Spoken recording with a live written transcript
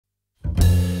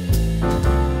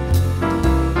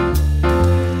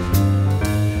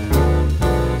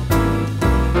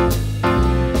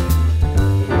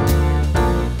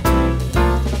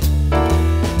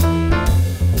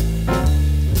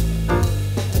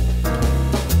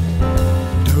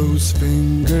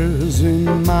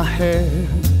my head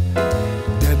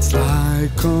that's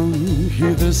like on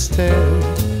hither stare,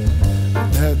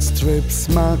 that strips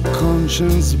my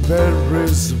conscience bare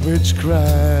as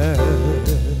witchcraft.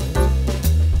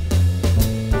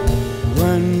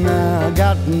 When I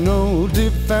got no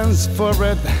defense for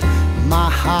it, my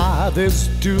heart is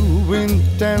too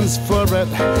intense for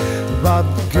it, but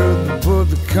good put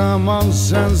common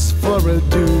sense for it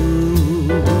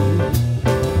too.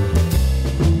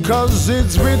 'Cause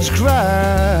it's witchcraft,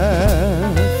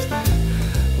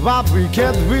 what we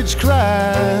get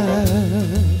witchcraft.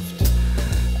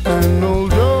 And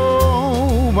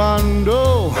although I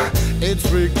know it's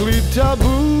strictly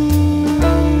taboo,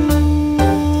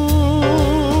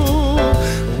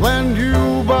 when you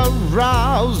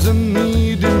arouse a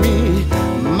need in me,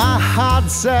 my heart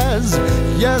says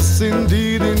yes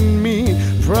indeed in me.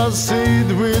 Proceed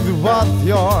with what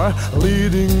you're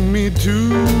leading me to.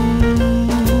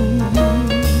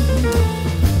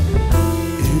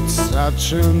 It's such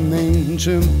an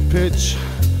ancient pitch,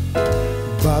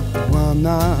 but one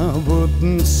I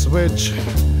wouldn't switch,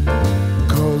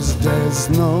 'cause there's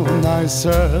no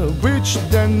nicer witch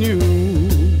than you.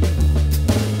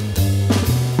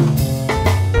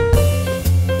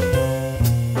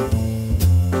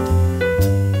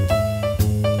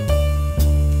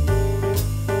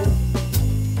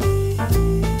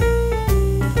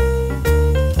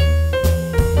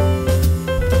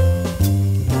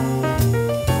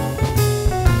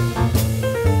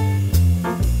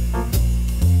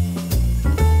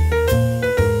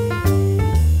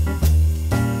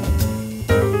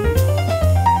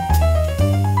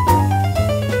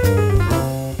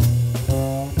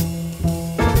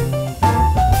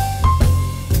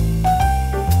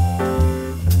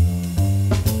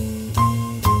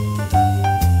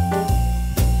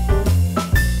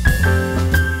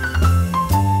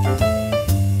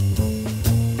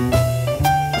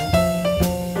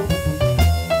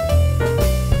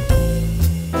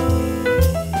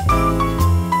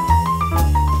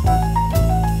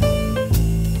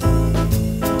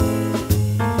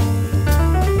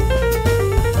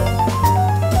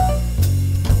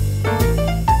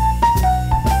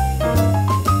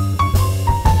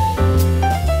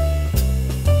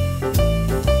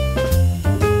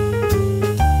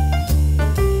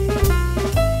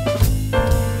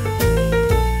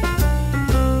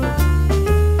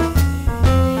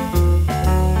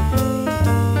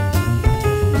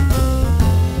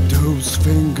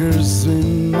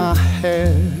 In my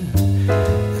hair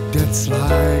that's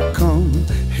like on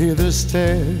hither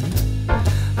stare,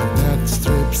 that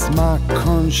strips my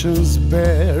conscience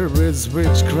bare as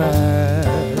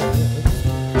witchcraft.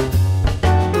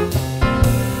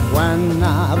 When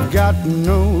I've got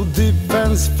no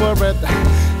defense for it,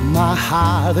 my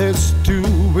heart is too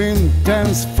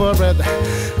intense for it,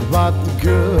 what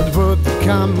good would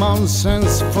common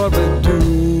sense for it do?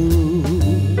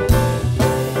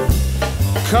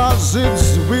 'Cause it's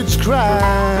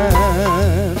witchcraft,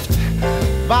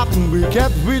 but we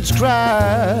get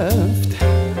witchcraft.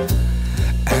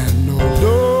 And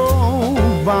although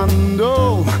I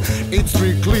know it's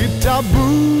strictly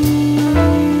taboo,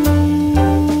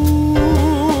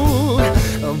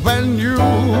 when you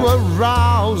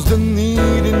arouse the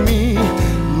need in me,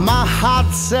 my heart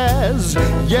says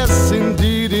yes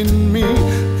indeed in me.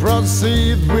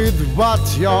 Proceed with what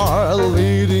you're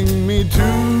leading me to.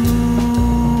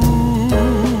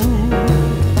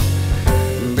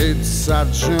 It's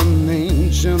such an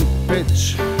ancient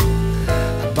pitch,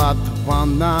 but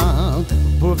one I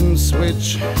wouldn't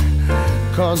switch,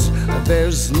 'cause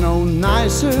there's no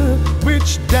nicer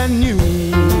witch than you.